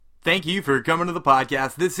Thank you for coming to the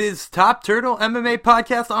podcast. This is Top Turtle MMA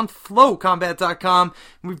Podcast on FlowCombat.com.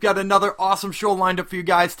 We've got another awesome show lined up for you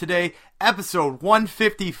guys today. Episode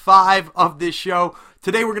 155 of this show.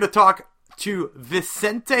 Today we're going to talk to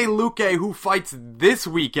Vicente Luque, who fights this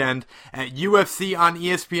weekend at UFC on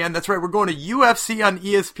ESPN. That's right, we're going to UFC on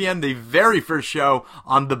ESPN, the very first show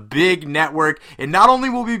on the big network. And not only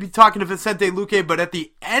will we be talking to Vicente Luque, but at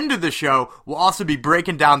the end of the show, we'll also be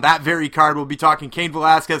breaking down that very card. We'll be talking Cain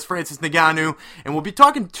Velasquez, Francis Ngannou, and we'll be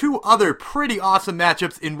talking two other pretty awesome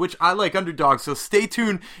matchups in which I like underdogs. So stay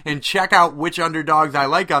tuned and check out which underdogs I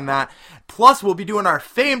like on that. Plus, we'll be doing our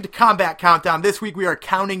famed combat countdown. This week, we are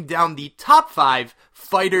counting down the top 5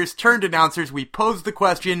 fighters turned announcers. We posed the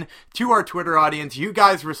question to our Twitter audience. You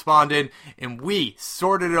guys responded, and we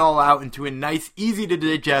sorted it all out into a nice,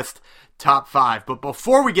 easy-to-digest top 5. But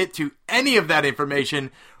before we get to any of that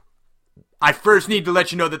information, I first need to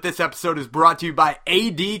let you know that this episode is brought to you by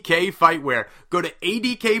ADK Fightwear. Go to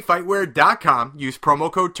adkfightwear.com, use promo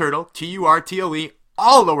code TURTLE, T-U-R-T-L-E,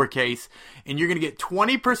 all lowercase, and you're going to get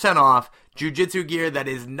 20% off jiu-jitsu gear that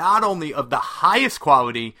is not only of the highest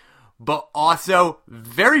quality, but also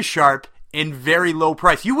very sharp and very low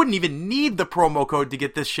price. You wouldn't even need the promo code to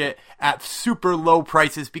get this shit at super low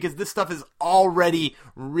prices because this stuff is already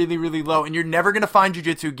really, really low, and you're never going to find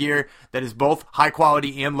jiu-jitsu gear that is both high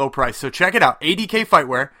quality and low price. So check it out, ADK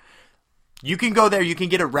Fightwear. You can go there, you can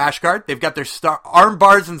get a rash guard. They've got their arm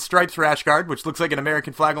bars and stripes rash guard, which looks like an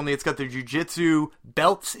American flag, only it's got their jiu-jitsu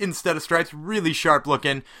belts instead of stripes. Really sharp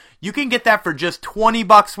looking. You can get that for just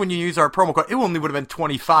 $20 when you use our promo code. It only would have been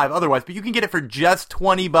 $25 otherwise, but you can get it for just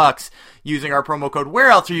 $20 using our promo code. Where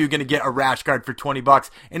else are you going to get a rash guard for $20?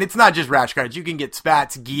 And it's not just rash guards. You can get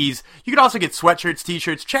spats, gis. You can also get sweatshirts,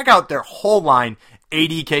 t-shirts. Check out their whole line,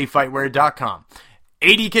 adkfightwear.com.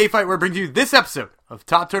 ADK Fightwear brings you this episode of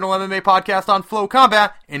Top Turtle MMA Podcast on Flow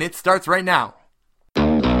Combat, and it starts right now.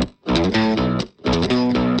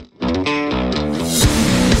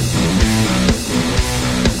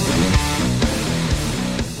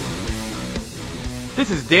 This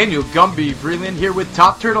is Daniel Gumby Vreeland here with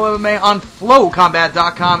Top Turtle MMA on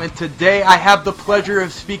FlowCombat.com, and today I have the pleasure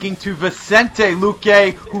of speaking to Vicente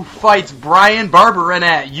Luque, who fights Bryan Barberena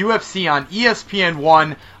at UFC on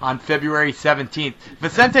ESPN1 on February 17th.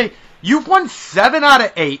 Vicente, you've won 7 out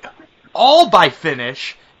of 8, all by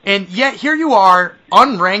finish, and yet here you are,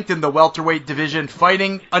 unranked in the welterweight division,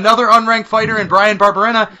 fighting another unranked fighter in Bryan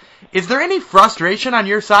Barberena. Is there any frustration on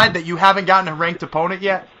your side that you haven't gotten a ranked opponent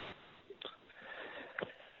yet?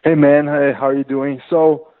 Hey man, hey, how are you doing?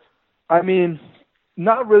 So, I mean,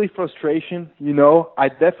 not really frustration, you know. I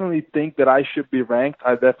definitely think that I should be ranked.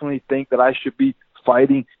 I definitely think that I should be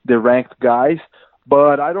fighting the ranked guys,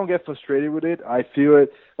 but I don't get frustrated with it. I feel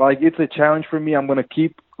it like it's a challenge for me. I'm going to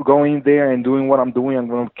keep going there and doing what I'm doing. I'm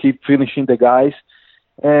going to keep finishing the guys.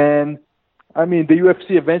 And, I mean, the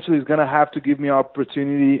UFC eventually is going to have to give me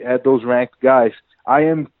opportunity at those ranked guys. I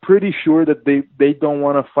am pretty sure that they don't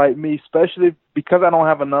want to fight me, especially because I don't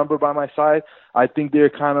have a number by my side. I think they're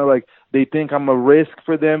kind of like, they think I'm a risk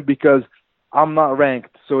for them because I'm not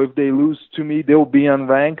ranked. So if they lose to me, they'll be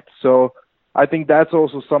unranked. So I think that's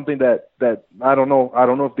also something that I don't know. I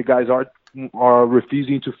don't know if the guys are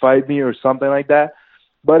refusing to fight me or something like that.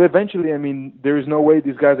 But eventually, I mean, there is no way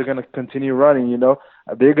these guys are going to continue running, you know.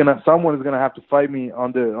 Someone is going to have to fight me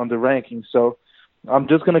on the ranking. So I'm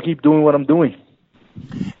just going to keep doing what I'm doing.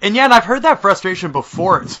 And yeah, and I've heard that frustration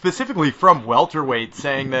before, specifically from welterweights,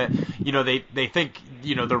 saying that, you know, they think,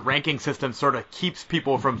 you know, the ranking system sort of keeps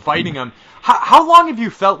people from fighting them. How long have you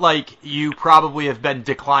felt like you probably have been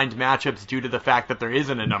declined matchups due to the fact that there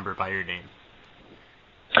isn't a number by your name?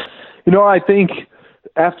 You know, I think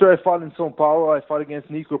after I fought in São Paulo, I fought against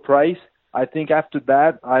Nico Price. I think after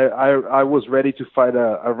that, I was ready to fight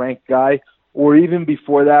a ranked guy. Or even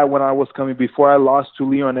before that, before I lost to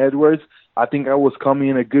Leon Edwards, I think I was coming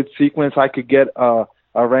in a good sequence. I could get a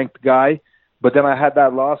ranked guy, but then I had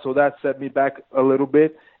that loss, so that set me back a little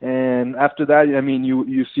bit. And after that, I mean,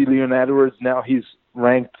 you see Leon Edwards, now he's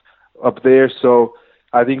ranked up there, so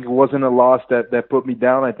I think it wasn't a loss that put me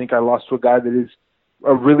down. I think I lost to a guy that is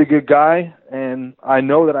a really good guy, and I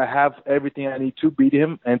know that I have everything I need to beat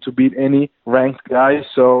him and to beat any ranked guy.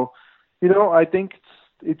 So, you know, I think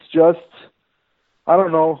it's just, I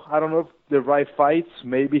don't know if the right fights,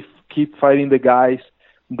 maybe keep fighting the guys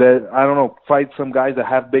that, I don't know, fight some guys that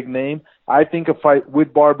have big name. I think a fight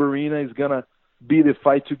with Barberena is going to be the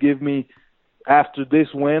fight to give me after this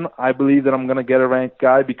win. I believe that I'm going to get a ranked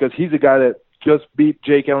guy because he's a guy that just beat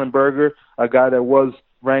Jake Ellenberger, a guy that was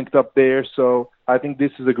ranked up there. So I think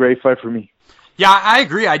this is a great fight for me. Yeah, I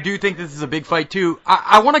agree. I do think this is a big fight too.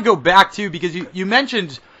 I want to go back to, because you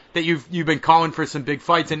mentioned that you've been calling for some big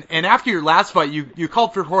fights, and after your last fight, you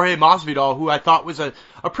called for Jorge Masvidal, who I thought was a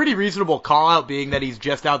pretty reasonable call out, being that he's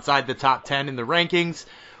just outside the top 10 in the rankings.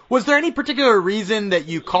 Was there any particular reason that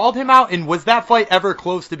you called him out, and was that fight ever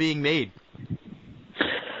close to being made?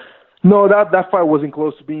 No, that fight wasn't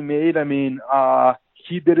close to being made. I mean,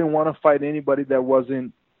 he didn't want to fight anybody that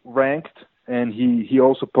wasn't ranked, and he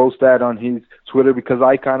also posted that on his Twitter because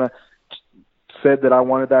I kind of said that I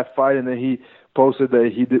wanted that fight, and then he posted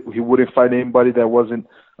that he wouldn't fight anybody that wasn't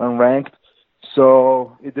unranked.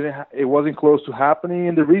 So it wasn't close to happening.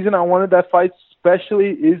 And the reason I wanted that fight especially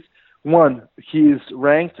is, one, he's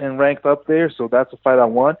ranked and ranked up there, so that's a fight I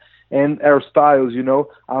want. And our styles, you know,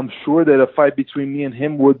 I'm sure that a fight between me and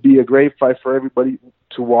him would be a great fight for everybody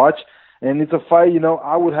to watch. And it's a fight, you know,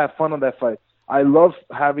 I would have fun on that fight. I love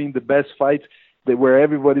having the best fights where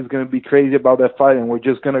everybody's going to be crazy about that fight, and we're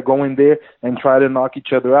just going to go in there and try to knock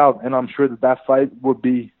each other out. And I'm sure that fight would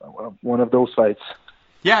be one of those fights.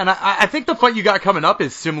 Yeah, and I think the fight you got coming up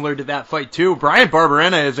is similar to that fight too. Brian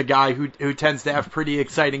Barberena is a guy who tends to have pretty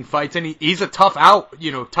exciting fights, and he's a tough out,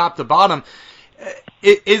 you know, top to bottom.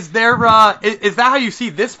 Is that how you see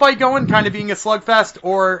this fight going, kind of being a slugfest,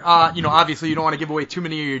 or you know, obviously you don't want to give away too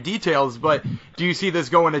many of your details, but do you see this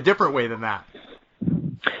going a different way than that?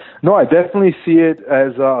 No, I definitely see it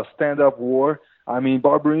as a stand-up war. I mean,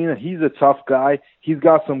 Barberena, he's a tough guy. He's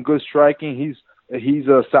got some good striking. He's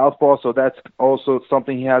a southpaw, so that's also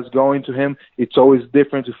something he has going to him. It's always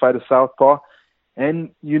different to fight a southpaw.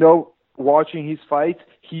 And, you know, watching his fights,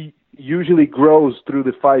 he usually grows through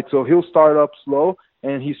the fight. So he'll start up slow,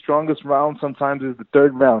 and his strongest round sometimes is the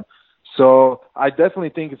third round. So I definitely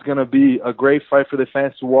think it's going to be a great fight for the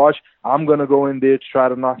fans to watch. I'm going to go in there to try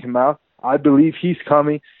to knock him out. I believe he's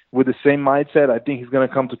coming with the same mindset. I think he's going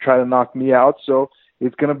to come to try to knock me out. So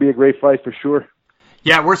it's going to be a great fight for sure.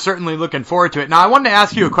 Yeah, we're certainly looking forward to it. Now, I wanted to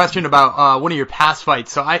ask you a question about one of your past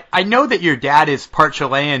fights. So I know that your dad is part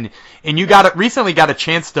Chilean, and you recently got a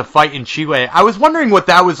chance to fight in Chile. I was wondering what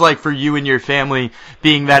that was like for you and your family,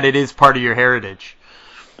 being that it is part of your heritage.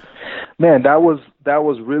 Man, that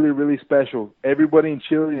was really, really special. Everybody in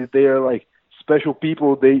Chile, they are like special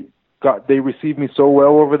people. They received me so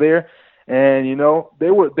well over there, and you know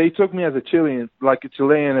they took me as a Chilean, like a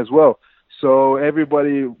Chilean as well. So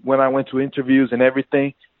everybody, when I went to interviews and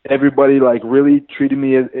everything, everybody like really treated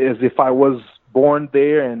me as if I was born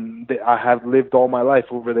there and I have lived all my life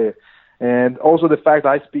over there. And also the fact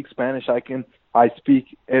I speak Spanish, I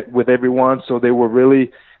speak it with everyone. So they really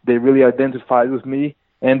identified with me.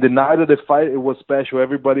 And the night of the fight, it was special.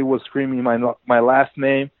 Everybody was screaming my last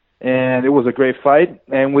name, and it was a great fight.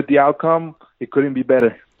 And with the outcome, it couldn't be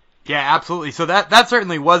better. Yeah, absolutely. So that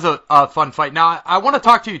certainly was a fun fight. Now, I want to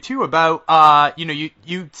talk to you, too, about, you know,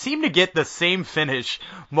 you seem to get the same finish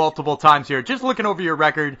multiple times here. Just looking over your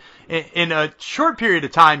record, in a short period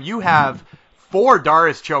of time, you have 4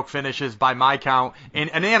 Doris choke finishes by my count,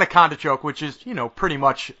 and an Anaconda choke, which is, you know, pretty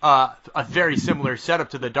much a very similar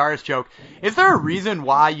setup to the Doris choke. Is there a reason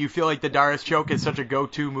why you feel like the Doris choke is such a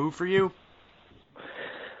go-to move for you?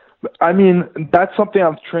 I mean, that's something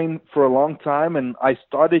I've trained for a long time, and I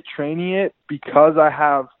started training it because I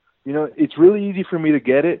have, you know, it's really easy for me to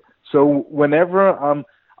get it. So whenever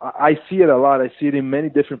I see it a lot. I see it in many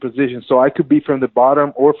different positions. So I could be from the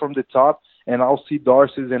bottom or from the top, and I'll see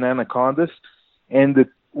Darces and Anacondas. And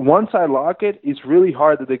once I lock it, it's really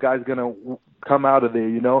hard that the guy's going to come out of there,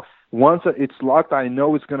 you know. Once it's locked, I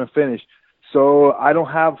know it's going to finish. So I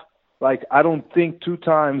don't think 2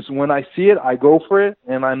 times. When I see it, I go for it,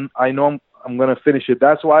 and I know I'm going to finish it.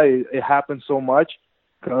 That's why it happens so much,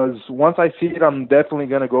 because once I see it, I'm definitely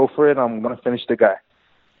going to go for it. I'm going to finish the guy.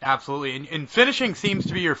 Absolutely. And finishing seems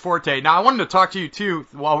to be your forte. Now, I wanted to talk to you, too,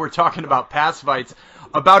 while we're talking about past fights,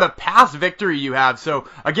 about a past victory you have. So,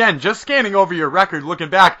 again, just scanning over your record, looking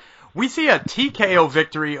back, we see a TKO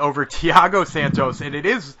victory over Thiago Santos, and it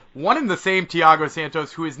is one and the same Thiago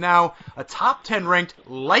Santos, who is now a top 10 ranked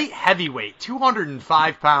light heavyweight,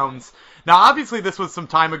 205 pounds. Now, obviously, this was some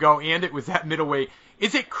time ago, and it was at middleweight.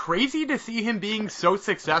 Is it crazy to see him being so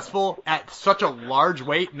successful at such a large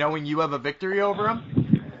weight, knowing you have a victory over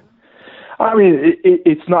him? I mean,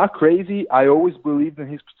 it's not crazy. I always believed in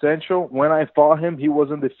his potential. When I fought him, he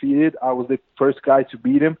wasn't defeated. I was the first guy to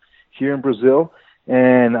beat him here in Brazil.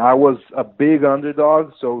 And I was a big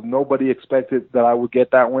underdog, so nobody expected that I would get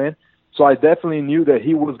that win. So I definitely knew that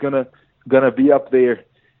he was gonna be up there.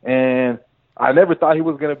 And I never thought he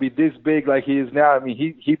was gonna be this big like he is now. I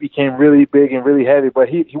mean, he became really big and really heavy, but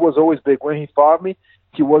he was always big. When he fought me,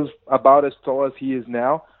 he was about as tall as he is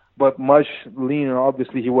now, but much leaner.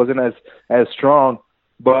 Obviously, he wasn't as strong,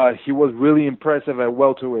 but he was really impressive at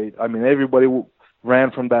welterweight. I mean, everybody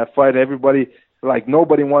ran from that fight. Everybody, like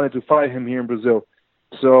nobody wanted to fight him here in Brazil.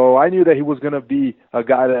 So I knew that he was going to be a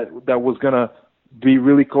guy that was going to be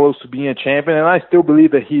really close to being a champion, and I still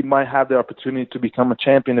believe that he might have the opportunity to become a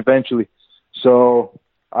champion eventually. So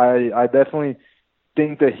I definitely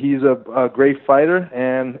think that he's a great fighter,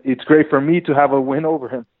 and it's great for me to have a win over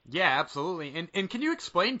him. Yeah, absolutely. And can you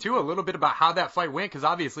explain, too, a little bit about how that fight went? Because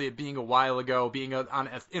obviously it being a while ago, being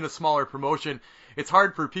in a smaller promotion, it's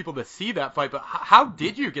hard for people to see that fight. But how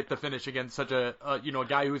did you get the finish against such a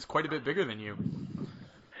guy who is quite a bit bigger than you?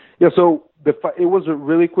 Yeah, so it was a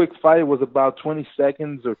really quick fight. It was about 20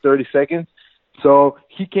 seconds or 30 seconds. So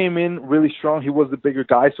he came in really strong. He was the bigger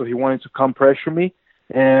guy, so he wanted to come pressure me.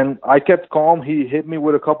 And I kept calm. He hit me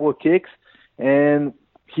with a couple of kicks, and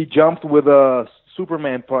he jumped with a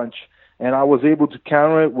Superman punch. And I was able to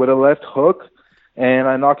counter it with a left hook, and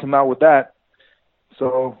I knocked him out with that.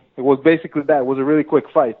 So it was basically that. It was a really quick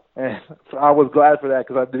fight. And I was glad for that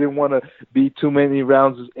because I didn't want to be too many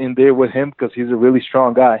rounds in there with him because he's a really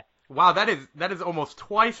strong guy. Wow, that is almost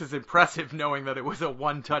twice as impressive, knowing that it was a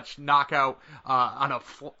one-touch knockout on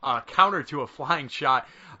a counter to a flying shot.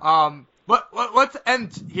 But let's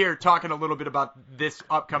end here talking a little bit about this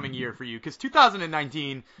upcoming year for you, because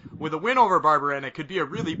 2019, with a win over Barberena, could be a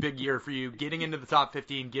really big year for you, getting into the top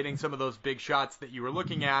 15, getting some of those big shots that you were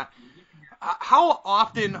looking at. How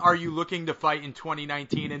often are you looking to fight in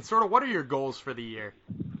 2019, and sort of what are your goals for the year?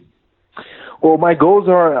 Well, my goals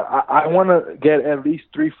are I want to get at least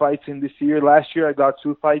 3 fights in this year. Last year I got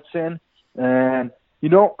 2 fights in, and,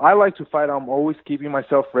 I like to fight. I'm always keeping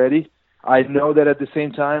myself ready. I know that at the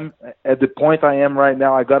same time, at the point I am right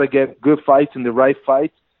now, I got to get good fights and the right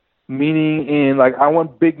fights, meaning I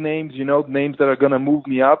want big names, names that are going to move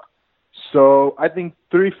me up. So I think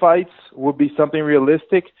 3 fights would be something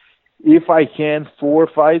realistic. If I can, 4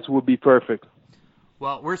 fights would be perfect.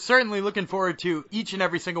 Well, we're certainly looking forward to each and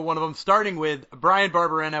every single one of them, starting with Bryan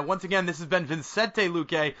Barberena. Once again, this has been Vicente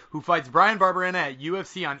Luque, who fights Bryan Barberena at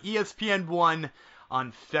UFC on ESPN1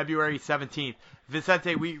 on February 17th.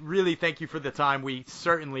 Vicente, we really thank you for the time. We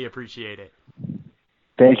certainly appreciate it.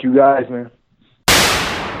 Thank you guys, man.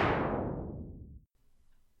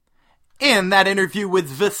 And that interview with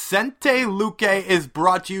Vicente Luque is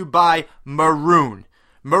brought to you by Maroon.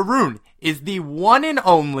 Maroon is the one and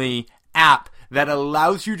only app that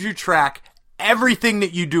allows you to track everything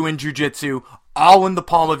that you do in jiu-jitsu all in the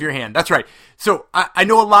palm of your hand. That's right. So I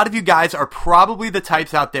know a lot of you guys are probably the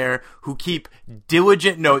types out there who keep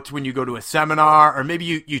diligent notes when you go to a seminar, or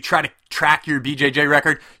maybe you try to track your BJJ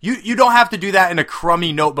record. You don't have to do that in a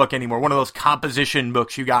crummy notebook anymore, one of those composition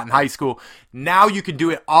books you got in high school. Now you can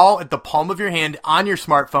do it all at the palm of your hand on your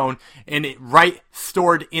smartphone, and it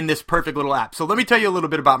stored in this perfect little app. So let me tell you a little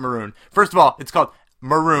bit about Maroon. First of all, it's called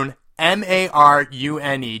Maroon,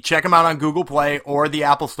 Marune. Check them out on Google Play or the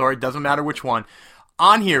Apple Store. It doesn't matter which one.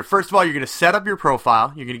 On here, first of all, you're going to set up your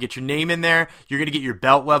profile. You're going to get your name in there. You're going to get your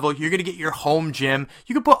belt level. You're going to get your home gym.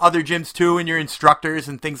 You can put other gyms too, and your instructors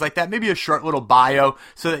and things like that. Maybe a short little bio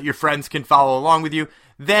so that your friends can follow along with you.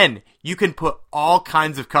 Then you can put all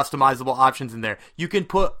kinds of customizable options in there. You can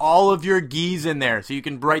put all of your gis in there, so you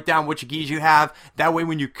can write down which gis you have. That way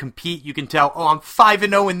when you compete, you can tell, I'm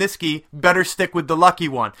 5-0 in this gi, better stick with the lucky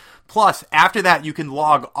one. Plus, after that, you can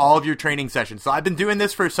log all of your training sessions. So I've been doing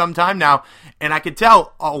this for some time now, and I can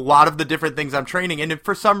tell a lot of the different things I'm training. And if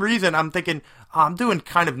for some reason I'm thinking, I'm doing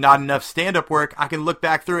kind of not enough stand-up work, I can look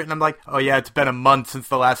back through it and I'm like, oh yeah, it's been a month since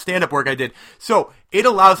the last stand-up work I did. So it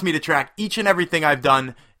allows me to track each and everything I've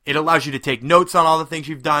done. It allows you to take notes on all the things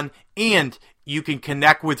you've done, and you can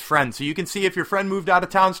connect with friends. So you can see if your friend moved out of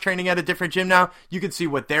town's training at a different gym now, you can see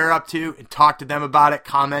what they're up to and talk to them about it,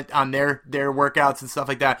 comment on their workouts and stuff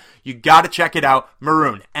like that. You got to check it out.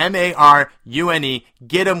 Maroon, Marune.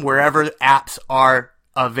 Get them wherever apps are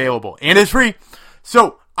available. And it's free.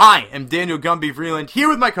 So I am Daniel Gumby Vreeland, here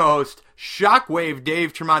with my co-host, Shockwave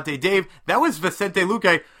Dave Tremonte. Dave, that was Vicente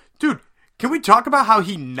Luque. Dude, can we talk about how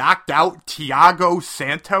he knocked out Thiago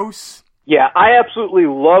Santos? Yeah, I absolutely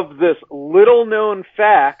love this little-known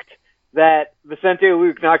fact that Vicente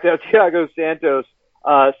Luque knocked out Thiago Santos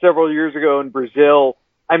several years ago in Brazil.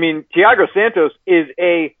 I mean, Thiago Santos is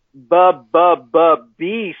a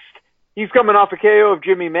beast. He's coming off a KO of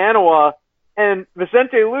Jimmy Manuwa, and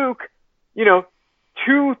Vicente Luque,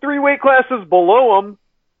 2-3 weight classes below him,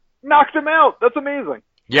 knocked him out. That's amazing.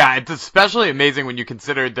 Yeah, it's especially amazing when you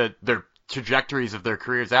consider their trajectories of their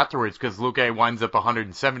careers afterwards, because Luque winds up a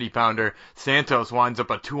 170-pounder, Santos winds up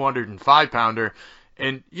a 205-pounder,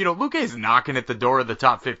 and, Luque's knocking at the door of the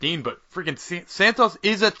top 15, but freaking Santos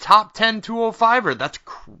is a top 10 205er. That's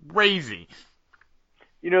crazy.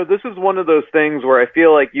 This is one of those things where I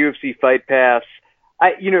feel like UFC Fight Pass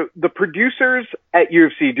the producers at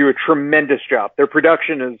UFC do a tremendous job. Their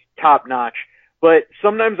production is top notch, but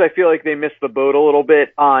sometimes I feel like they miss the boat a little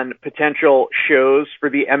bit on potential shows for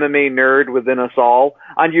the MMA nerd within us all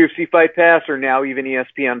on UFC Fight Pass or now even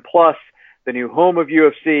ESPN Plus, the new home of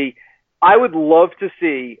UFC. I would love to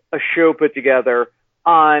see a show put together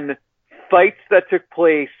on fights that took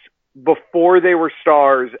place before they were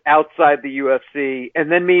stars outside the UFC,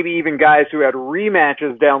 and then maybe even guys who had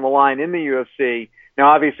rematches down the line in the UFC.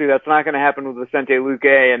 Now, obviously, that's not going to happen with Vicente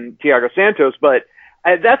Luque and Thiago Santos, but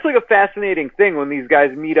that's like a fascinating thing when these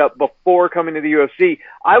guys meet up before coming to the UFC.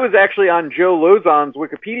 I was actually on Joe Lauzon's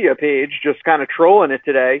Wikipedia page, just kind of trolling it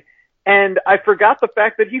today, and I forgot the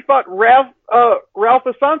fact that he fought Ralph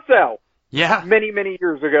Assunção. Yeah. Many, many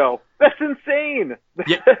years ago. That's insane.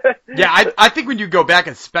 Yeah, I think when you go back,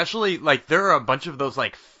 especially, like, there are a bunch of those,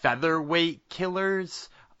 like, featherweight killers,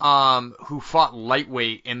 who fought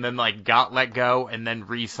lightweight and then, like, got let go and then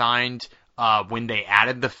re-signed, when they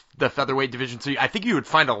added the featherweight division. So I think you would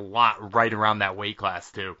find a lot right around that weight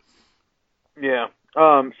class, too. Yeah.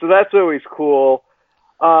 So that's always cool.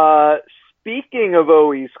 Speaking of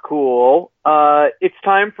always cool, it's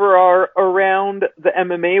time for our Around the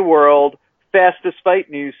MMA World Fastest Fight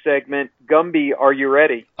News segment. Gumby, are you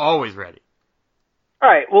ready? Always ready. All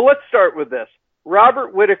right, well, let's start with this.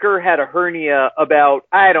 Robert Whittaker had a hernia about,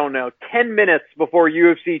 10 minutes before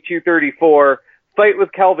UFC 234. Fight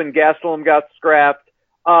with Kelvin Gastelum got scrapped.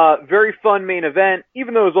 Very fun main event,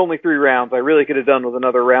 even though it was only 3 rounds. I really could have done with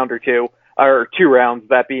another round or 2. Or 2 rounds,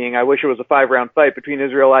 that being, I wish it was a 5-round fight between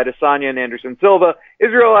Israel Adesanya and Anderson Silva.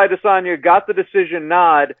 Israel Adesanya got the decision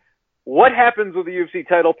nod. What happens with the UFC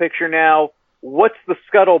title picture now? What's the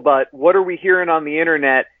scuttlebutt? What are we hearing on the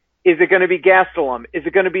internet? Is it going to be Gastelum? Is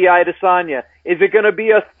it going to be Adesanya? Is it going to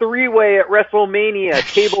be a 3-way at WrestleMania,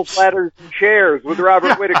 tables, ladders, and chairs with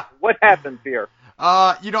Robert Whittaker? What happens here?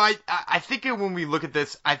 I think when we look at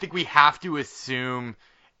this, I think we have to assume,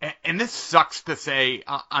 and this sucks to say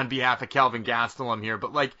on behalf of Kelvin Gastelum here,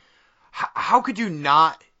 but, like, how could you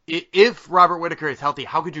not, if Robert Whittaker is healthy,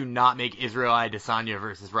 how could you not make Israel Adesanya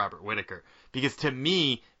versus Robert Whittaker? Because to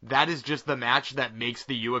me, that is just the match that makes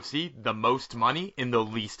the UFC the most money in the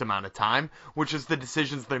least amount of time, which is the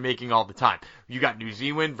decisions they're making all the time. You got New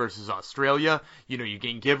Zealand versus Australia. You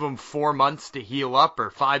can give them 4 months to heal up or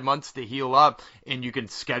 5 months to heal up, and you can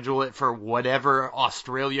schedule it for whatever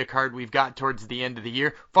Australia card we've got towards the end of the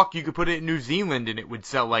year. Fuck, you could put it in New Zealand and it would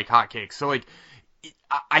sell like hotcakes. So, like,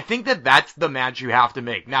 I think that's the match you have to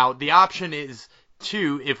make. Now, the option is,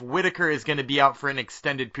 too, if Whittaker is going to be out for an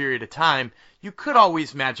extended period of time, you could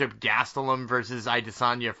always match up Gastelum versus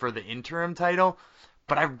Adesanya for the interim title,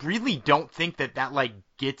 but I really don't think that like,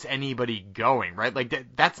 gets anybody going, right?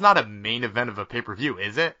 Like, that's not a main event of a pay-per-view,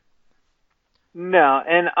 is it? No,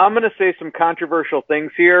 and I'm going to say some controversial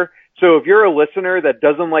things here. So if you're a listener that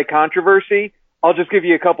doesn't like controversy, I'll just give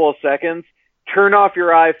you a couple of seconds. Turn off your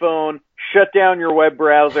iPhone, shut down your web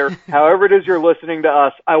browser, however it is you're listening to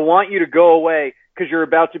us. I want you to go away because you're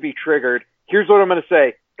about to be triggered. Here's what I'm going to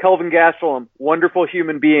say. Kelvin Gastelum, wonderful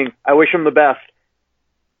human being. I wish him the best.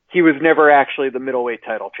 He was never actually the middleweight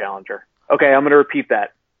title challenger. Okay, I'm going to repeat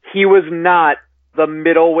that. He was not the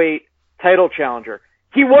middleweight title challenger.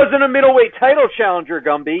 He wasn't a middleweight title challenger,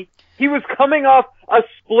 Gumby. He was coming off a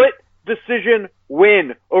split decision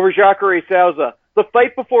win over Jacare Souza. The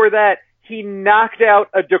fight before that, he knocked out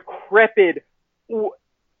a decrepit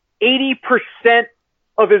 80%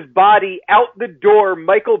 of his body out the door,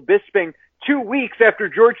 Michael Bisping, 2 weeks after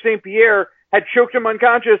George St. Pierre had choked him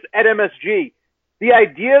unconscious at MSG. The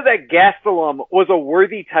idea that Gastelum was a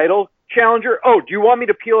worthy title challenger. Oh, do you want me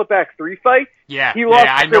to peel it back 3 fights? Yeah. He lost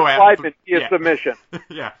I to know Weidman via submission.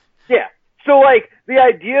 Yeah. Yeah. So, like, the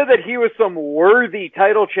idea that he was some worthy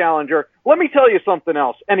title challenger, let me tell you something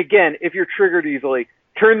else. And again, if you're triggered easily,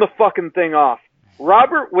 turn the fucking thing off.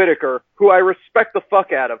 Robert Whittaker, who I respect the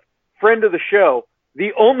fuck out of, friend of the show,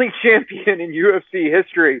 the only champion in UFC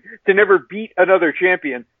history to never beat another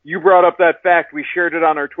champion. You brought up that fact. We shared it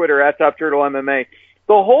on our Twitter at Top Turtle MMA.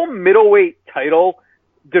 The whole middleweight title,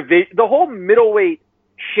 the whole middleweight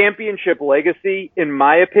championship legacy, in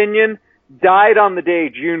my opinion, died on the day,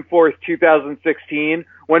 June 4th, 2016,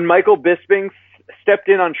 when Michael Bisping stepped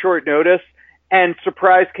in on short notice and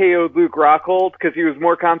surprise KO'd Luke Rockhold because he was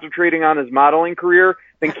more concentrating on his modeling career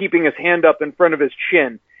than keeping his hand up in front of his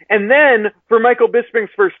chin. And then, for Michael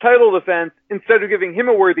Bisping's first title defense, instead of giving him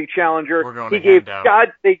a worthy challenger, he gave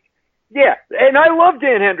yeah, and I love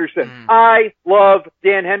Dan Henderson. I love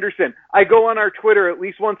Dan Henderson. I go on our Twitter at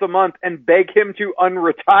least once a month and beg him to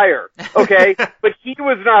unretire, okay? But he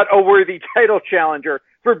was not a worthy title challenger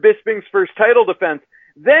for Bisping's first title defense.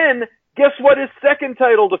 Then Guess what his second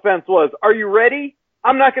title defense was? Are you ready?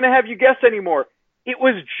 I'm not going to have you guess anymore. It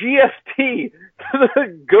was GSP,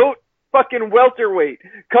 the GOAT fucking welterweight,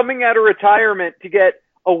 coming out of retirement to get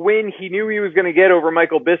a win he knew he was going to get over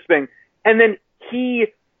Michael Bisping. And then he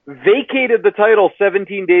vacated the title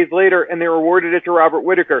 17 days later, and they awarded it to Robert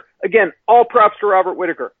Whittaker. Again, all props to Robert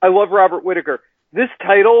Whittaker. I love Robert Whittaker. This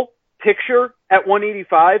title picture at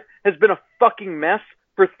 185 has been a fucking mess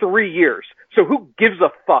for 3 years. So who gives a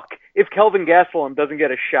fuck if Kelvin Gastelum doesn't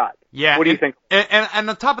get a shot? Yeah. What do you think? And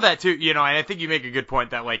on top of that, too, and I think you make a good point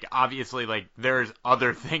that, obviously, there's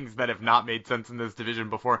other things that have not made sense in this division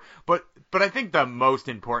before. But I think the most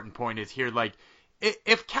important point is here,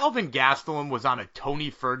 if Kelvin Gastelum was on a Tony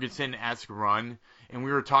Ferguson-esque run, and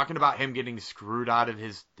we were talking about him getting screwed out of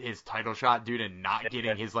his title shot due to not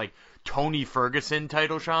getting his, Tony Ferguson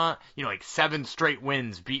title shot, 7 straight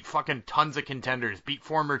wins, beat fucking tons of contenders, beat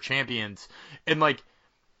former champions, and,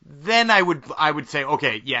 then I would say,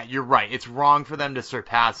 okay, yeah, you're right. It's wrong for them to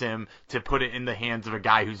surpass him, to put it in the hands of a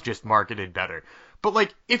guy who's just marketed better.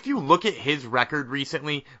 But, if you look at his record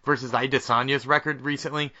recently versus Adesanya's record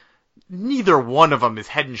recently, neither one of them is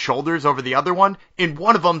head and shoulders over the other one, and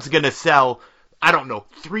one of them's going to sell,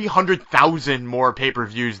 300,000 more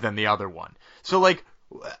pay-per-views than the other one. So,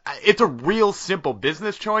 it's a real simple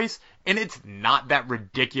business choice, and it's not that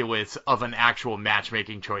ridiculous of an actual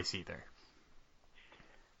matchmaking choice either.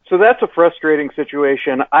 So that's a frustrating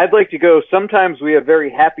situation. I'd like to go, sometimes we have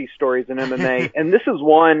very happy stories in MMA, and this is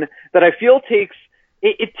one that I feel takes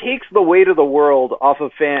the weight of the world off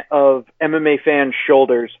of MMA fans'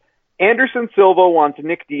 shoulders. Anderson Silva wants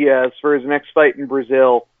Nick Diaz for his next fight in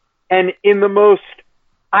Brazil, and in the most,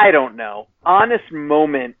 honest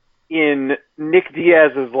moment in Nick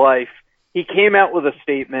Diaz's life, he came out with a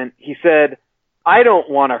statement. He said, "I don't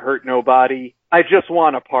want to hurt nobody. I just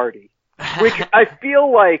want to party." Which I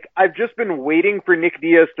feel like I've just been waiting for Nick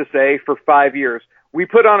Diaz to say for 5 years. We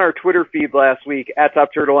put on our Twitter feed last week at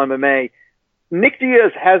Top Turtle MMA. Nick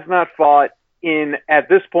Diaz has not fought in, at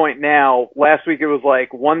this point now, last week it was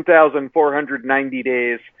 1,490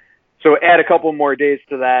 days. So add a couple more days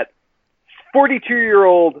to that.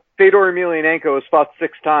 42-year-old Fedor Emelianenko has fought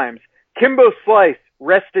 6 times. Kimbo Slice,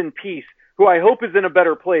 rest in peace, who I hope is in a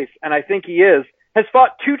better place, and I think he is, has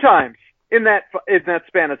fought 2 times in that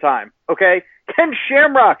span of time. Okay? Ken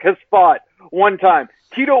Shamrock has fought 1 time.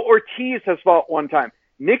 Tito Ortiz has fought 1 time.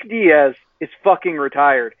 Nick Diaz is fucking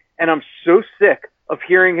retired, and I'm so sick of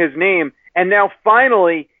hearing his name. And now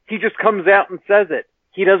finally, he just comes out and says it.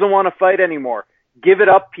 He doesn't want to fight anymore. Give it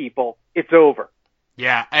up, people. It's over.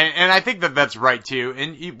 Yeah, and I think that's right, too.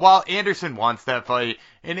 And while Anderson wants that fight,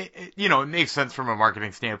 and it makes sense from a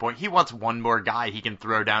marketing standpoint, he wants one more guy he can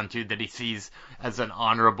throw down to that he sees as an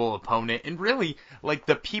honorable opponent. And really,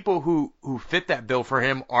 the people who fit that bill for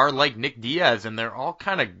him are Nick Diaz, and they're all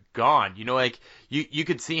kind of gone. You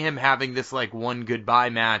could see him having this, one goodbye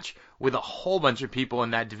match with a whole bunch of people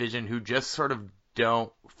in that division who just sort of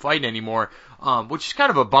don't fight anymore, which is kind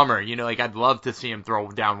of a bummer. I'd love to see him throw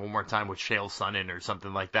down one more time with Chael Sonnen or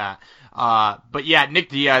something like that. But yeah, Nick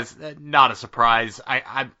Diaz, not a surprise.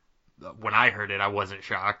 When I heard it, I wasn't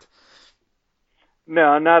shocked.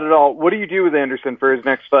 No, not at all. What do you do with Anderson for his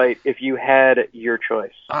next fight if you had your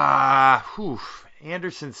choice?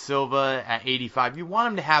 Anderson Silva at 85. You want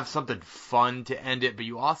him to have something fun to end it, but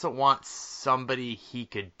you also want somebody he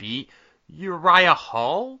could beat. Uriah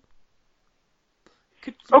Hall?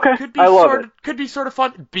 Could be sort of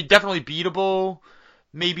fun. Be definitely beatable.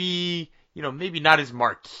 Maybe not as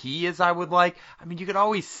marquee as I would like. I mean, you could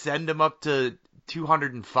always send him up to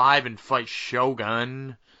 205 and fight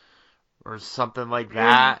Shogun or something like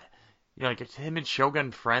that. Him and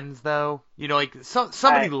Shogun friends though.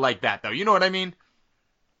 Somebody like that though. You know what I mean?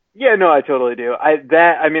 Yeah, no, I totally do.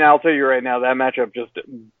 I'll tell you right now, that matchup just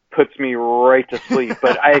puts me right to sleep.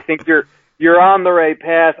 But I think you're on the right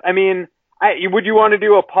path. I mean, would you want to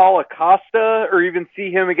do a Paul Acosta or even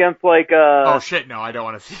see him against Oh shit, no, I don't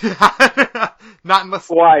want to see that. Not unless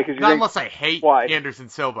why? Unless I hate Anderson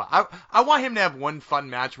Silva. I want him to have one fun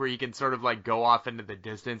match where he can sort of go off into the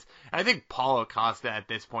distance. And I think Paul Acosta at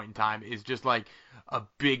this point in time is just a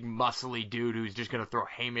big muscly dude who's just gonna throw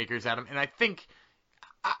haymakers at him. And I think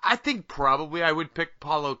probably I would pick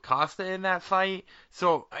Paulo Costa in that fight.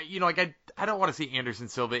 So, I don't want to see Anderson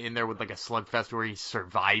Silva in there with a slugfest where he's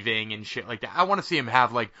surviving and shit like that. I want to see him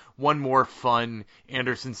have one more fun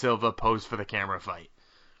Anderson Silva pose for the camera fight.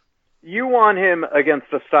 You want him against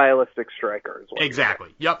a stylistic striker as well. Exactly.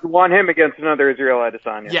 Yep. You want him against another Israel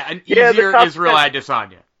Adesanya. Yeah, an easier Israel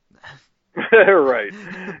Adesanya. Right.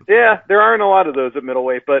 Yeah, there aren't a lot of those at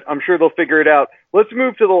middleweight, but I'm sure they'll figure it out. Let's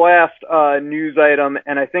move to the last news item,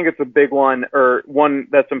 and I think it's a big one, or one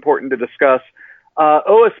that's important to discuss.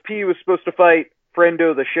 OSP was supposed to fight friend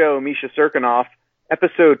of the show, Misha Cirkunov.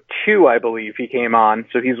 Episode 2, I believe, he came on,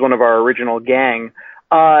 so he's one of our original gang.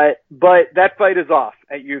 But that fight is off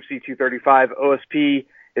at UFC 235. OSP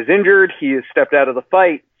is injured. He has stepped out of the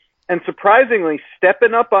fight. And surprisingly,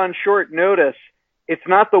 stepping up on short notice, it's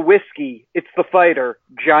not the whiskey, it's the fighter,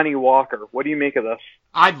 Johnny Walker. What do you make of this?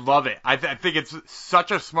 I love it. I think it's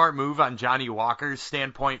such a smart move on Johnny Walker's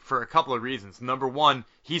standpoint for a couple of reasons. Number one,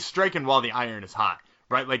 he's striking while the iron is hot,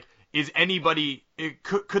 right? Like,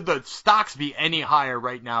 could the stocks be any higher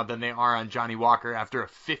right now than they are on Johnny Walker after a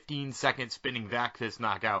 15-second spinning back fist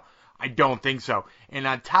knockout? I don't think so. And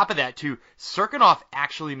on top of that, too, Cirkunov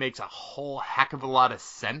actually makes a whole heck of a lot of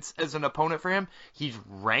sense as an opponent for him. He's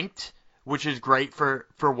ranked, which is great for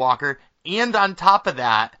Walker. And on top of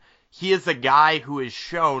that, he is a guy who has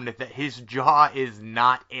shown that his jaw is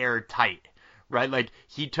not airtight, right? Like,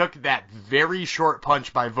 he took that very short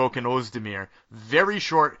punch by Volkan Ozdemir, very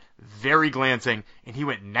short, very glancing, and he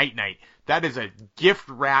went night-night. That is a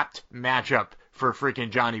gift-wrapped matchup for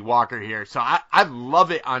freaking Johnny Walker here. So I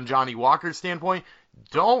love it on Johnny Walker's standpoint.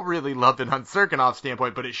 Don't really love it on Cirkunov's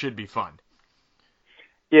standpoint, but it should be fun.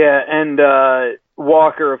 Yeah, and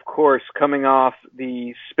Walker, of course, coming off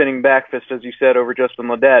the spinning back fist, as you said, over Justin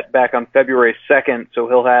Ledet back on February 2nd, so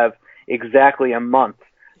he'll have exactly a month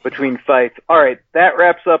between fights. All right, that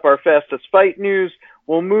wraps up our fastest fight news.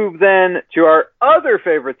 We'll move then to our other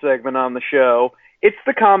favorite segment on the show. It's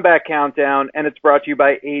the Combat Countdown, and it's brought to you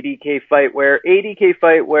by ADK Fightwear. ADK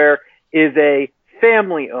Fightwear is a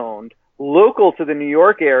family-owned, local to the New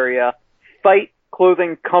York area, fight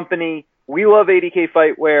clothing company. We love ADK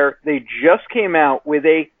Fightwear. They just came out with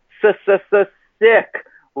a sick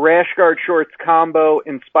rash guard shorts combo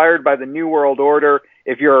inspired by the New World Order.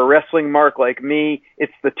 If you're a wrestling mark like me,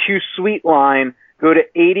 it's the Too Sweet line. Go to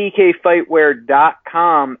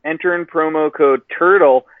adkfightwear.com, enter in promo code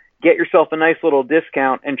TURTLE, get yourself a nice little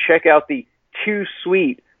discount, and check out the Too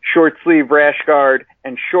Sweet short sleeve rash guard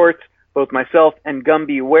and shorts. Both myself and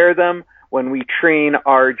Gumby wear them when we train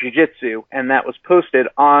our jiu-jitsu, and that was posted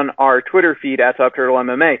on our Twitter feed at Top Turtle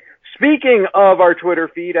MMA. Speaking of our Twitter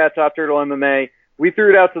feed at Top Turtle MMA, we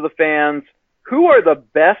threw it out to the fans. Who are the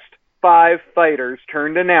best 5 fighters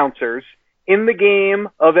turned announcers in the game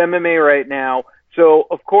of MMA right now? So,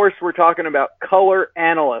 of course, we're talking about color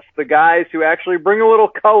analysts, the guys who actually bring a little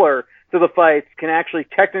color to the fights, can actually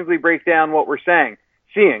technically break down what we're seeing.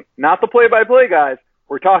 Not the play-by-play guys.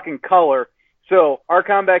 We're talking color. So, our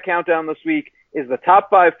Combat Countdown this week is the top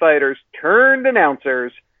 5 fighters turned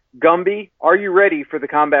announcers. Gumby, are you ready for the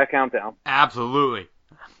Combat Countdown? Absolutely.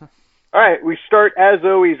 All right, we start, as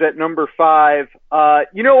always, at number 5.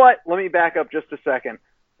 You know what? Let me back up just a second.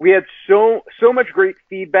 We had so much great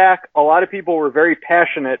feedback. A lot of people were very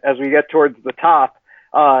passionate as we get towards the top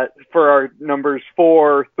for our numbers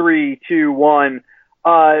 4, 3, 2, 1.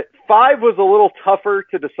 5 was a little tougher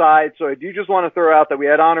to decide, so I do just want to throw out that we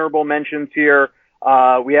had honorable mentions here.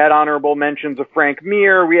 We had honorable mentions of Frank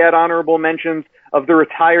Mir. We had honorable mentions of the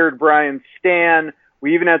retired Brian Stann.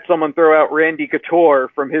 We even had someone throw out Randy Couture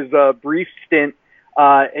from his brief stint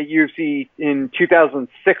at UFC in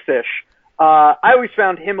 2006-ish. I always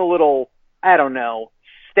found him a little, I don't know,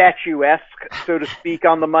 statuesque, so to speak,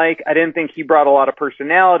 on the mic. I didn't think he brought a lot of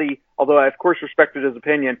personality, although I, of course, respected his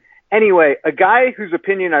opinion. Anyway, a guy whose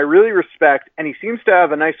opinion I really respect, and he seems to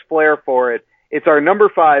have a nice flair for it. It's our number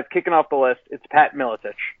 5, kicking off the list. It's Pat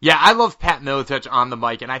Miletich. Yeah, I love Pat Miletich on the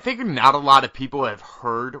mic, and I think not a lot of people have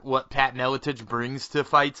heard what Pat Miletich brings to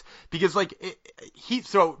fights, because,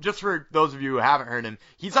 so just for those of you who haven't heard him,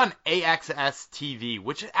 he's on AXS TV,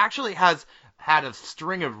 which actually has had a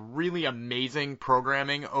string of really amazing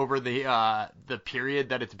programming over the period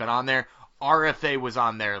that it's been on there. RFA was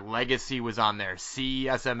on there, Legacy was on there,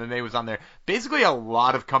 CES MMA was on there. Basically, a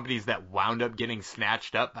lot of companies that wound up getting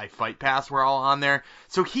snatched up by Fight Pass were all on there.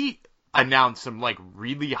 So he announced some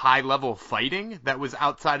really high-level fighting that was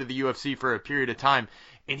outside of the UFC for a period of time.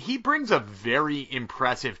 And he brings a very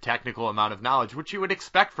impressive technical amount of knowledge, which you would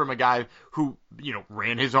expect from a guy who,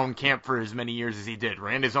 ran his own camp for as many years as he did,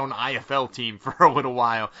 ran his own IFL team for a little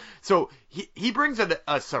while. So he brings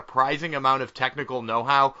a surprising amount of technical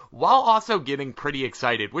know-how while also getting pretty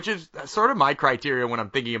excited, which is sort of my criteria when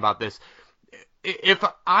I'm thinking about this. If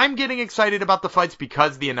I'm getting excited about the fights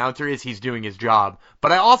because the announcer he's doing his job,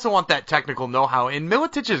 but I also want that technical know-how, and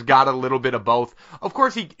Miletich has got a little bit of both. Of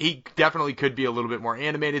course, he definitely could be a little bit more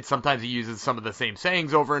animated. Sometimes he uses some of the same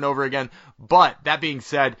sayings over and over again, but that being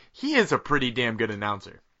said, he is a pretty damn good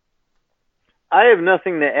announcer. I have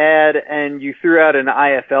nothing to add, and you threw out an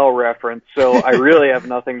IFL reference, so I really have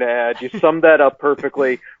nothing to add. You summed that up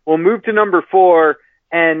perfectly. We'll move to number 4,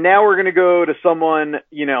 and now we're going to go to someone,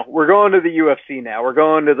 we're going to the UFC now. We're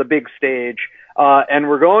going to the big stage, and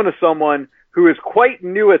we're going to someone who is quite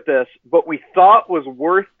new at this, but we thought was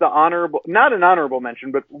worth not an honorable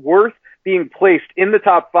mention, but worth being placed in the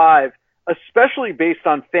top 5, especially based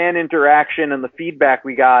on fan interaction and the feedback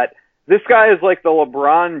we got. This guy is like the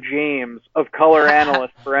LeBron James of color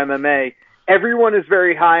analysts for MMA. Everyone is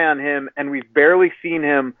very high on him, and we've barely seen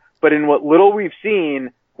him, but in what little we've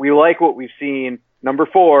seen, we like what we've seen. Number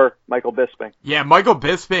 4, Michael Bisping. Yeah, Michael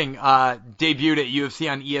Bisping debuted at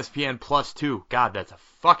UFC on ESPN Plus 2. God, that's a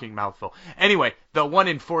fucking mouthful. Anyway, the one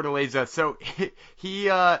in Fortaleza. So he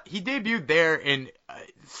debuted there, and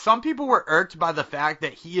some people were irked by the fact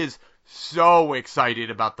that he is so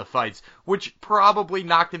excited about the fights, which probably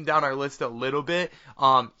knocked him down our list a little bit.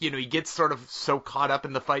 He gets sort of so caught up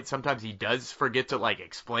in the fight, sometimes he does forget to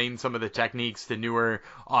explain some of the techniques to newer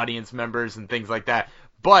audience members and things like that.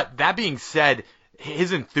 But that being said,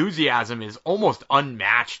 his enthusiasm is almost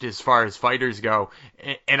unmatched as far as fighters go,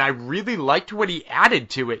 and I really liked what he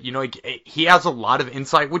added to it. He has a lot of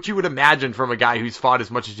insight, which you would imagine from a guy who's fought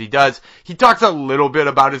as much as he does. He talks a little bit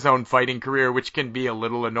about his own fighting career, which can be a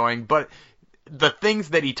little annoying, but the things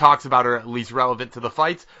that he talks about are at least relevant to the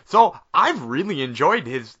fights. So I've really enjoyed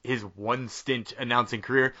his one stint announcing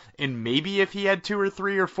career, and maybe if he had 2 or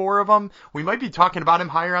 3 or 4 of them, we might be talking about him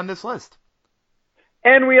higher on this list.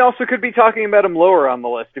 And we also could be talking about him lower on the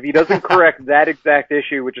list. If he doesn't correct that exact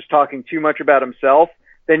issue, which is talking too much about himself,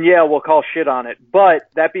 then yeah, we'll call shit on it. But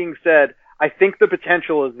that being said, I think the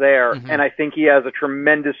potential is there, and I think he has a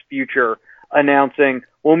tremendous future announcing.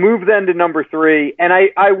 We'll move then to number 3, and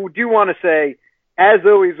I do want to say, as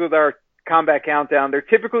always with our Combat Countdown, there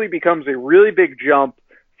typically becomes a really big jump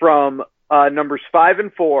from numbers 5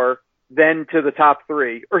 and 4, then to the top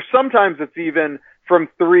 3, or sometimes it's even from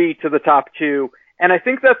 3 to the top 2. And I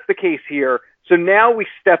think that's the case here. So now we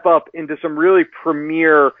step up into some really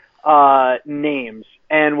premier names.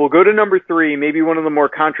 And we'll go to number 3, maybe one of the more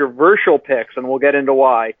controversial picks, and we'll get into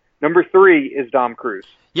why. Number 3 is Dom Cruz.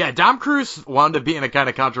 Yeah, Dom Cruz wound up being a kind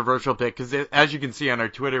of controversial pick because, as you can see on our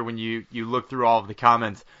Twitter, when you look through all of the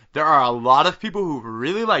comments, there are a lot of people who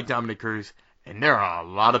really like Dominick Cruz, and there are a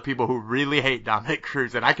lot of people who really hate Dominick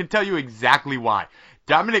Cruz, and I can tell you exactly why.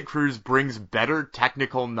 Dominick Cruz brings better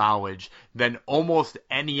technical knowledge than almost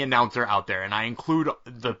any announcer out there, and I include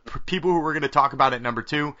the people who we're going to talk about at number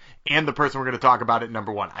 2 and the person we're going to talk about at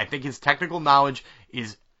number 1. I think his technical knowledge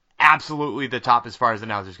is absolutely the top as far as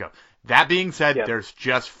announcers go. That being said, There's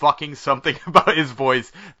just fucking something about his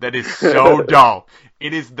voice that is so dull.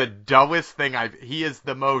 It is the dullest thing he is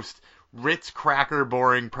the most Ritz cracker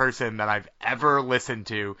boring person that I've ever listened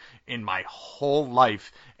to in my whole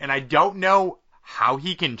life, and I don't know how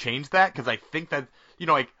he can change that, because I think that,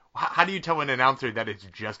 how do you tell an announcer that it's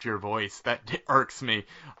just your voice? That irks me.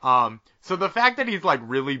 So the fact that he's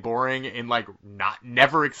really boring and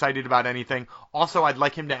never excited about anything. Also, I'd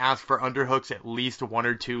like him to ask for underhooks at least 1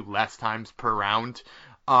 or 2 less times per round.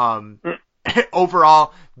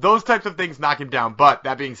 Overall, those types of things knock him down. But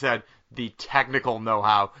that being said, the technical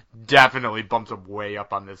know-how definitely bumps him way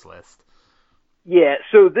up on this list. Yeah,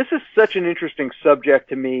 so this is such an interesting subject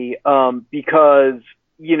to me because,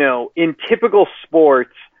 in typical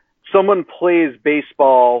sports, someone plays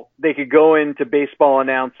baseball, they could go into baseball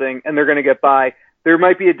announcing, and they're going to get by. There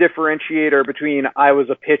might be a differentiator between I was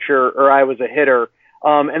a pitcher or I was a hitter.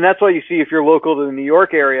 And that's why you see if you're local to the New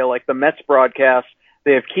York area, like the Mets broadcast,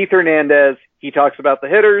 they have Keith Hernandez, he talks about the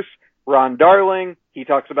hitters, Ron Darling, he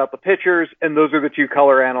talks about the pitchers, and those are the 2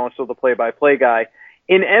 color analysts, so the play-by-play guy.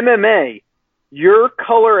 In MMA, your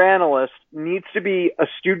color analyst needs to be a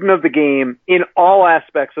student of the game in all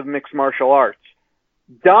aspects of mixed martial arts.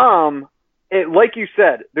 Dom, like you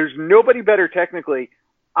said, there's nobody better technically.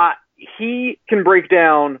 He can break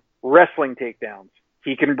down wrestling takedowns.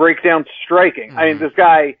 He can break down striking. I mean, this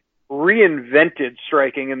guy reinvented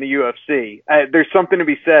striking in the UFC. There's something to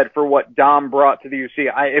be said for what Dom brought to the UFC.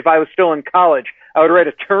 If I was still in college, I would write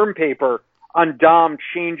a term paper on Dom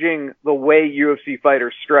changing the way UFC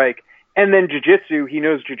fighters strike. And then jiu-jitsu, he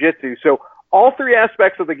knows jiu-jitsu. So all 3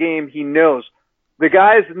 aspects of the game he knows. The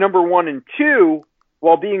guys number 1 and 2,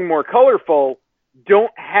 while being more colorful,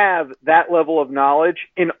 don't have that level of knowledge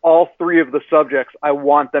in all 3 of the subjects I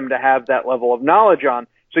want them to have that level of knowledge on.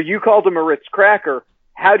 So you called him a Ritz cracker.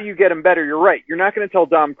 How do you get him better? You're right. You're not going to tell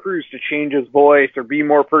Dom Cruz to change his voice or be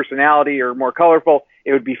more personality or more colorful.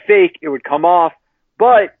 It would be fake. It would come off.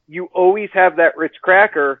 But you always have that Ritz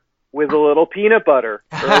cracker with a little peanut butter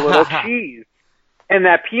or a little cheese. and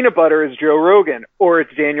that peanut butter is Joe Rogan or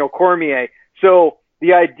it's Daniel Cormier. So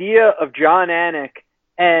the idea of John Anik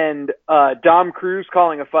and Dom Cruz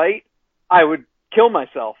calling a fight, I would kill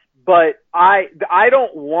myself. But I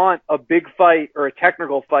don't want a big fight or a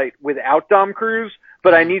technical fight without Dom Cruz,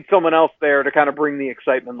 but I need someone else there to kind of bring the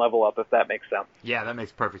excitement level up, if that makes sense. Yeah, that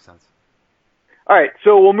makes perfect sense. All right,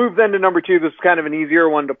 so we'll move then to number 2. This is kind of an easier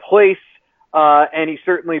one to place, and he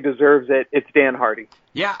certainly deserves it. It's Dan Hardy.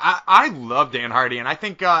 Yeah, I love Dan Hardy, and I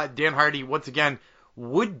think Dan Hardy, once again,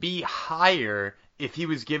 would be higher if he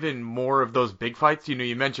was given more of those big fights. You know,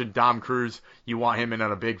 you mentioned Dom Cruz, you want him in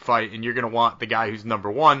on a big fight, and you're going to want the guy who's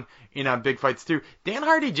number 1 in on big fights too. Dan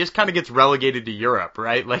Hardy just kind of gets relegated to Europe,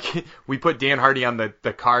 right? Like, we put Dan Hardy on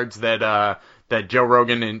the cards that Joe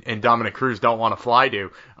Rogan and Dominic Cruz don't want to fly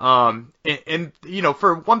to. And you know,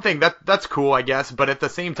 for one thing, that's cool, I guess, but at the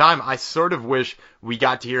same time, I sort of wish we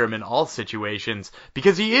got to hear him in all situations,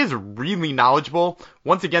 because he is really knowledgeable.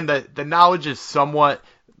 Once again, the knowledge is somewhat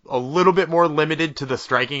a little bit more limited to the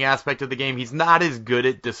striking aspect of the game. He's not as good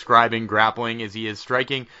at describing grappling as he is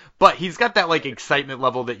striking, but he's got that like excitement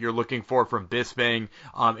level that you're looking for from Bisping,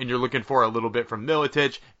 and you're looking for a little bit from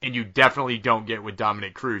Miletich, and you definitely don't get with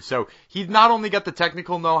Dominic Cruz. So he's not only got the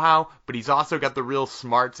technical know-how, but he's also got the real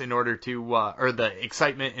smarts in order to, or the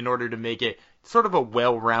excitement in order to make it sort of a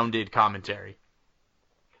well-rounded commentary.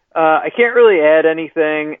 I can't really add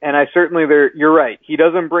anything, and you're right. He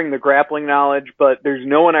doesn't bring the grappling knowledge, but there's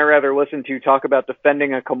no one I'd rather listen to talk about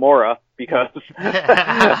defending a Kimura, because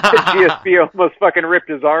GSP almost fucking ripped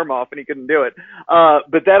his arm off and he couldn't do it.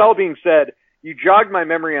 But that all being said, you jogged my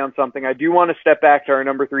memory on something. I do want to step back to our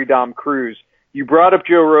number 3, Dom Cruz. You brought up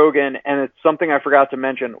Joe Rogan, and it's something I forgot to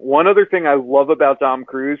mention. One other thing I love about Dom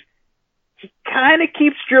Cruz, he kind of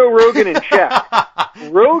keeps Joe Rogan in check.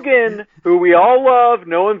 Rogan, who we all love,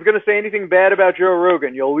 no one's going to say anything bad about Joe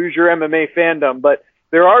Rogan. You'll lose your MMA fandom. But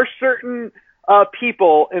there are certain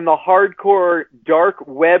people in the hardcore dark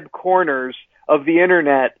web corners of the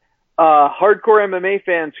internet, hardcore MMA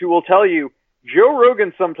fans, who will tell you Joe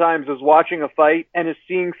Rogan sometimes is watching a fight and is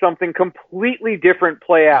seeing something completely different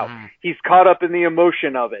play out. He's caught up in the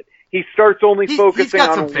emotion of it. He starts only focusing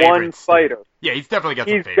on one fighter. Yeah, he's definitely got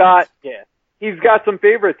some favorites. He's got some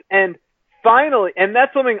favorites. And finally, and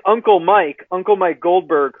that's something Uncle Mike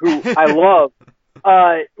Goldberg, who I love,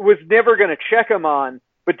 was never going to check him on.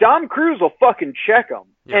 But Dom Cruz will fucking check him.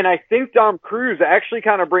 Yeah. And I think Dom Cruz actually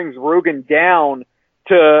kind of brings Rogan down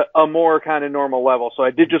to a more kind of normal level. So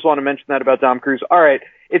I did just want to mention that about Dom Cruz. All right,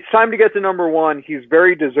 it's time to get to number 1. He's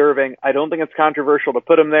very deserving. I don't think it's controversial to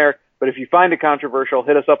put him there, but if you find it controversial,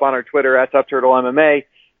 hit us up on our Twitter at TopTurtleMMA.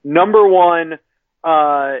 Number 1,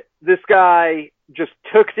 this guy just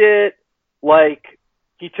took it like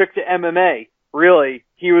he took to MMA. Really,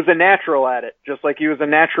 he was a natural at it, just like he was a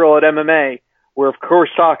natural at MMA. We're, of course,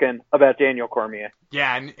 talking about Daniel Cormier.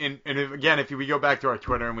 Yeah, and again, if we go back to our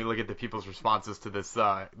Twitter and we look at the people's responses to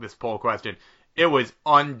this poll question, it was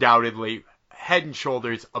undoubtedly head and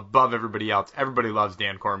shoulders above everybody else. Everybody loves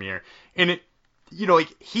Dan Cormier. And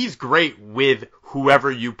he's great with whoever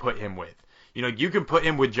you put him with. You know, you can put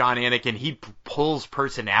him with John Anik and he pulls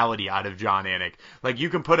personality out of John Anik. Like, you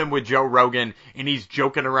can put him with Joe Rogan and he's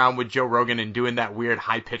joking around with Joe Rogan and doing that weird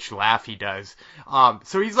high-pitched laugh he does.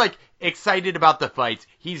 So he's, like, excited about the fights.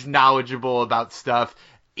 He's knowledgeable about stuff.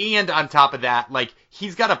 And on top of that, like,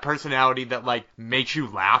 he's got a personality that, like, makes you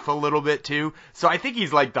laugh a little bit, too. So I think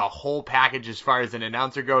he's, like, the whole package as far as an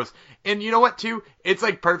announcer goes. And you know what, too? It's,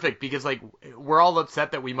 like, perfect because, like, we're all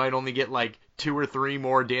upset that we might only get, like, 2 or 3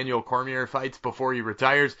 more Daniel Cormier fights before he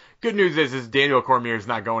retires. Good news is Daniel Cormier is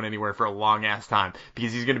not going anywhere for a long-ass time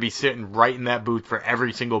because he's going to be sitting right in that booth for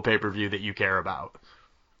every single pay-per-view that you care about.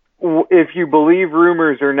 If you believe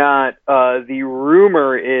rumors or not, the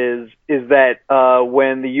rumor is that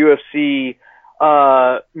when the UFC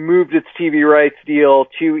moved its TV rights deal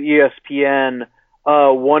to ESPN,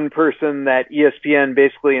 one person that ESPN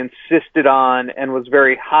basically insisted on and was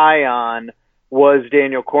very high on was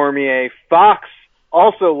Daniel Cormier. Fox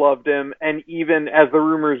also loved him, and even, as the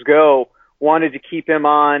rumors go, wanted to keep him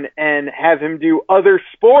on and have him do other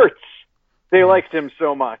sports. They liked him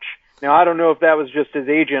so much. Now, I don't know if that was just his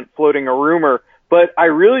agent floating a rumor, but I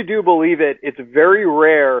really do believe it. It's very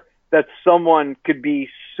rare that someone could be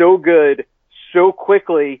so good so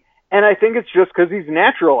quickly, and I think it's just because he's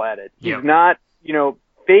natural at it. He's not,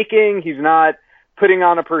 faking. He's not putting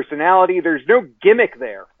on a personality. There's no gimmick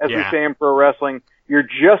there, as we say in pro wrestling. You're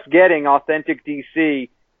just getting authentic DC,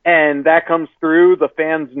 and that comes through. The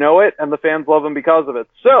fans know it, and the fans love him because of it.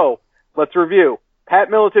 So, let's review. Pat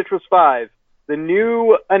Miletich was 5. The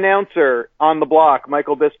new announcer on the block,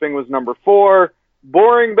 Michael Bisping, was number 4.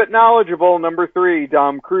 boring but knowledgeable. Number 3,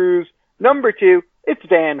 Dom Cruz. Number 2, it's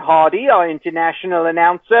Dan Hardy, our international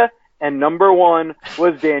announcer. And number 1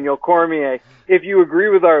 was Daniel Cormier. If you agree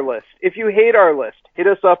with our list, if you hate our list, hit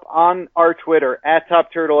us up on our Twitter, at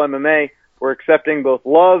Top Turtle MMA. We're accepting both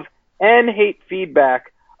love and hate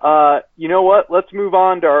feedback. You know what? Let's move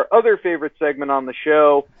on to our other favorite segment on the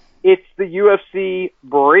show. It's the UFC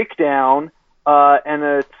Breakdown, and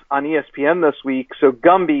it's on ESPN this week. So,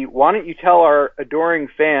 Gumby, why don't you tell our adoring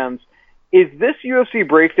fans, is this UFC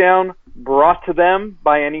Breakdown brought to them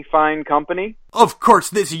by any fine company? Of course,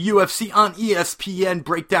 this UFC on ESPN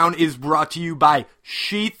Breakdown is brought to you by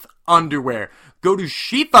Sheath Underwear. Go to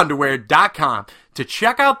sheathunderwear.com to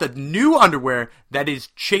check out the new underwear that is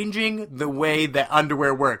changing the way that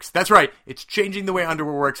underwear works. That's right, it's changing the way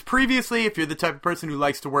underwear works. Previously, if you're the type of person who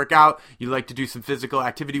likes to work out, you like to do some physical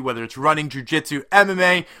activity, whether it's running, jiu-jitsu,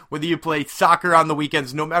 MMA, whether you play soccer on the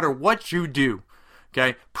weekends, no matter what you do,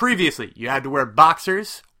 okay? Previously, you had to wear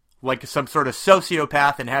boxers like some sort of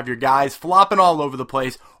sociopath and have your guys flopping all over the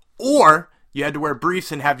place, or you had to wear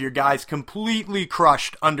briefs and have your guys completely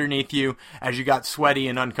crushed underneath you as you got sweaty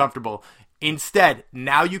and uncomfortable. Instead,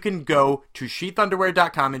 now you can go to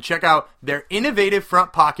sheathunderwear.com and check out their innovative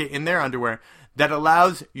front pocket in their underwear that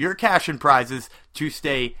allows your cash and prizes to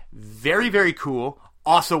stay very, very cool,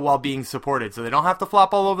 also while being supported. So they don't have to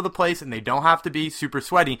flop all over the place, and they don't have to be super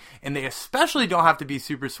sweaty. And they especially don't have to be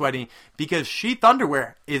super sweaty because Sheath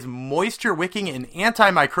Underwear is moisture wicking and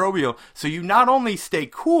antimicrobial. So you not only stay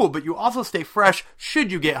cool, but you also stay fresh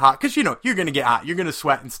should you get hot. Because, you know, you're going to get hot. You're going to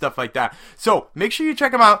sweat and stuff like that. So make sure you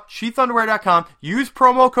check them out, sheathunderwear.com. Use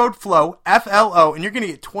promo code FLOW, F-L-O, and you're going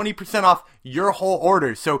to get 20% off your whole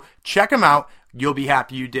order. So check them out. You'll be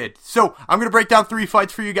happy you did. So I'm going to break down 3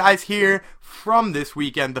 fights for you guys here from this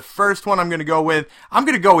weekend. The first one I'm going to go with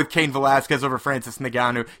Cain Velasquez over Francis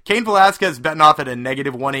Ngannou. Cain Velasquez betting off at a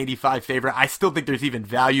negative 185 favorite. I still think there's even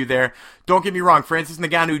value there. Don't get me wrong, Francis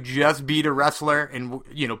Ngannou just beat a wrestler, and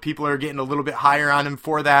you know people are getting a little bit higher on him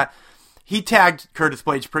for that. He tagged Curtis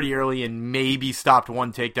Blades pretty early and maybe stopped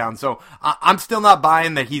one takedown. So I'm still not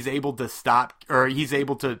buying that he's able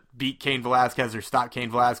to beat Cain Velasquez or stop Cain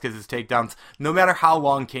Velasquez's takedowns, no matter how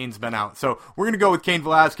long Cain's been out. So we're going to go with Cain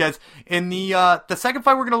Velasquez. In the second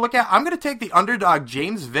fight we're going to look at, I'm going to take the underdog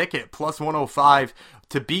James Vick at plus 105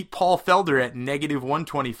 to beat Paul Felder at negative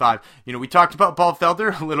 125. You know, we talked about Paul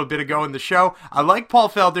Felder a little bit ago in the show. I like Paul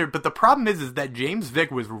Felder, but the problem is that James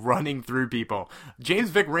Vick was running through people. James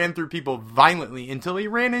Vick ran through people violently until he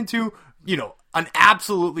ran into, you know, an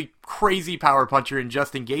absolutely crazy power puncher in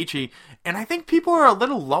Justin Gaethje, and I think people are a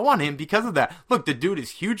little low on him because of that. Look, the dude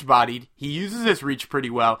is huge-bodied. He uses his reach pretty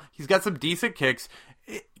well. He's got some decent kicks.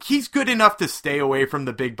 He's good enough to stay away from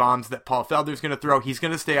the big bombs that Paul Felder's going to throw. He's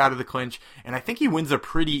going to stay out of the clinch, and I think he wins a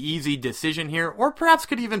pretty easy decision here, or perhaps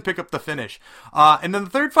could even pick up the finish. And then the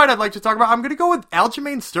third fight I'd like to talk about, I'm going to go with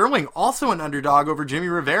Aljamain Sterling, also an underdog over Jimmy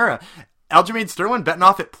Rivera. Aljamain Sterling betting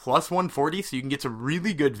off at plus 140, so you can get some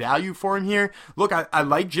really good value for him here. Look, I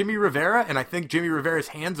like Jimmy Rivera, and I think Jimmy Rivera's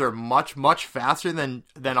hands are much, much faster than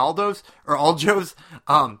Aljo's.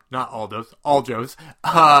 Not Aldo's, Aljo's.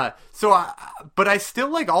 But I still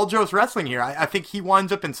like Aljo's wrestling here. I think he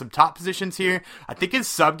winds up in some top positions here. I think his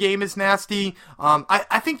sub game is nasty.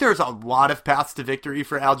 I think there's a lot of paths to victory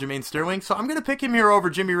for Aljamain Sterling, so I'm going to pick him here over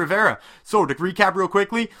Jimmy Rivera. So to recap real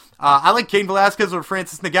quickly, I like Cain Velasquez over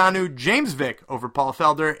Francis Ngannou, James Vick over Paul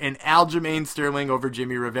Felder, and Aljamain Sterling over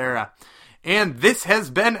Jimmy Rivera. And this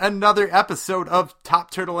has been another episode of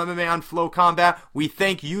Top Turtle MMA on Flow Combat. We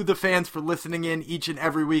thank you, the fans, for listening in each and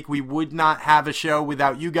every week. We would not have a show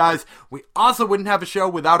without you guys. We also wouldn't have a show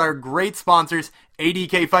without our great sponsors,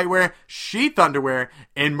 ADK Fightwear, Sheath Underwear,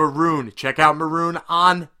 and Maroon. Check out Maroon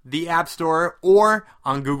on the App Store or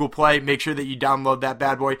on Google Play. Make sure that you download that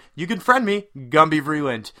bad boy. You can friend me, Gumby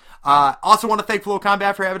Vreeland. Also want to thank Flow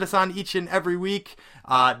Combat for having us on each and every week.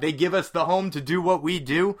 They give us the home to do what we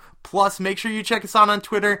do. Plus, make sure you check us out on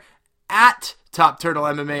Twitter at Top Turtle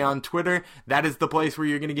MMA on Twitter. That is the place where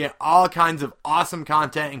you're going to get all kinds of awesome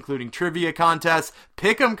content, including trivia contests,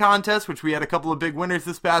 pick'em contests, which we had a couple of big winners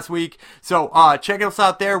this past week. So check us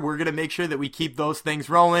out there. We're going to make sure that we keep those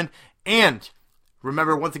things rolling. And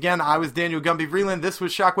remember, once again, I was Daniel Gumby Vreeland. This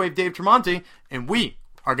was Shockwave Dave Tremonti, and we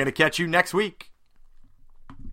are going to catch you next week.